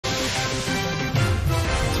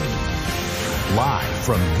Live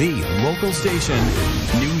from the local station,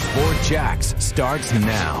 News 4 Jax starts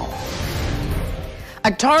now.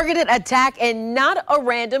 A targeted attack and not a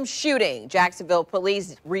random shooting. Jacksonville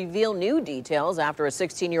police reveal new details after a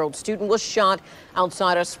 16-year-old student was shot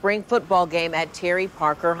outside a spring football game at Terry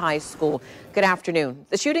Parker High School. Good afternoon.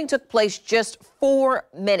 The shooting took place just 4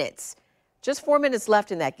 minutes. Just 4 minutes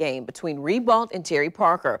left in that game between Ribault and Terry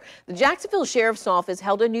Parker. The Jacksonville Sheriff's Office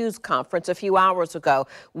held a news conference a few hours ago,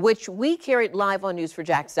 which we carried live on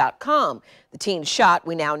news4jax.com. The teen shot,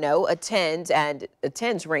 we now know, attends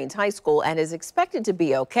Raines High School and is expected to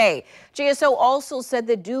be okay. JSO also said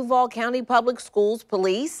that Duval County Public Schools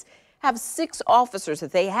police have 6 officers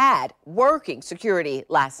that they had working security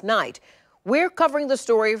last night. We're covering the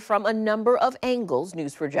story from a number of angles.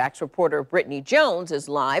 News4Jax reporter Brittany Jones is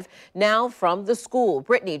live now from the school.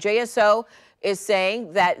 Brittany, JSO is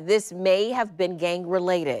saying that this may have been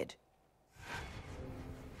gang-related.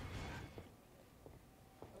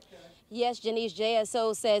 Yes, Janice,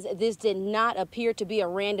 JSO says this did not appear to be a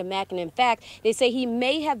random act. And in fact, they say he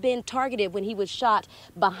may have been targeted when he was shot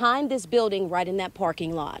behind this building right in that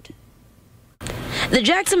parking lot. The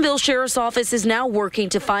Jacksonville Sheriff's Office is now working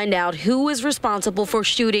to find out who is responsible for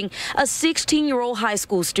shooting a 16-year-old high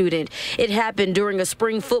school student. It happened during a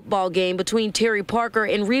spring football game between Terry Parker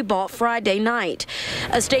and Ribault Friday night.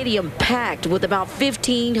 A stadium packed with about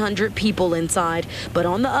 1,500 people inside, but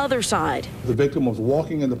on the other side. The victim was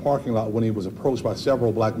walking in the parking lot when he was approached by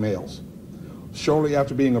several black males. Shortly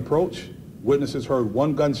after being approached, witnesses heard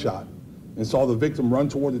one gunshot and saw the victim run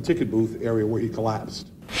toward the ticket booth area where he collapsed.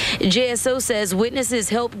 JSO says witnesses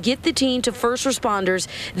helped get the teen to first responders,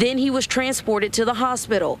 then he was transported to the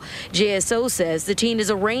hospital. JSO says the teen is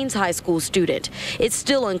a Raines High School student. It's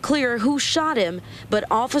still unclear who shot him, but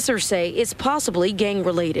officers say it's possibly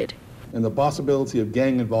gang-related. And the possibility of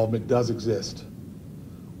gang involvement does exist.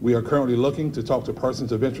 We are currently looking to talk to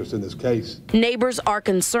persons of interest in this case. Neighbors are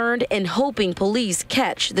concerned and hoping police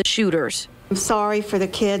catch the shooters. I'm sorry for the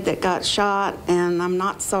kid that got shot, and I'm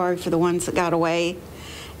not sorry for the ones that got away.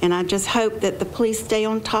 And I just hope that the police stay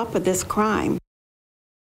on top of this crime.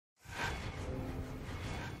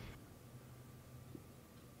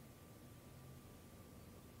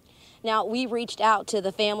 Now, we reached out to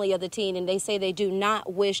the family of the teen, and they say they do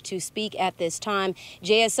not wish to speak at this time.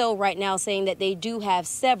 JSO right now saying that they do have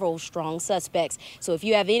several strong suspects. So if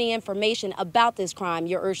you have any information about this crime,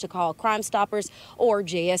 you're urged to call Crime Stoppers or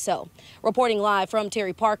JSO. Reporting live from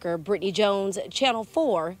Terry Parker, Brittany Jones, Channel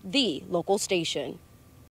 4, the local station.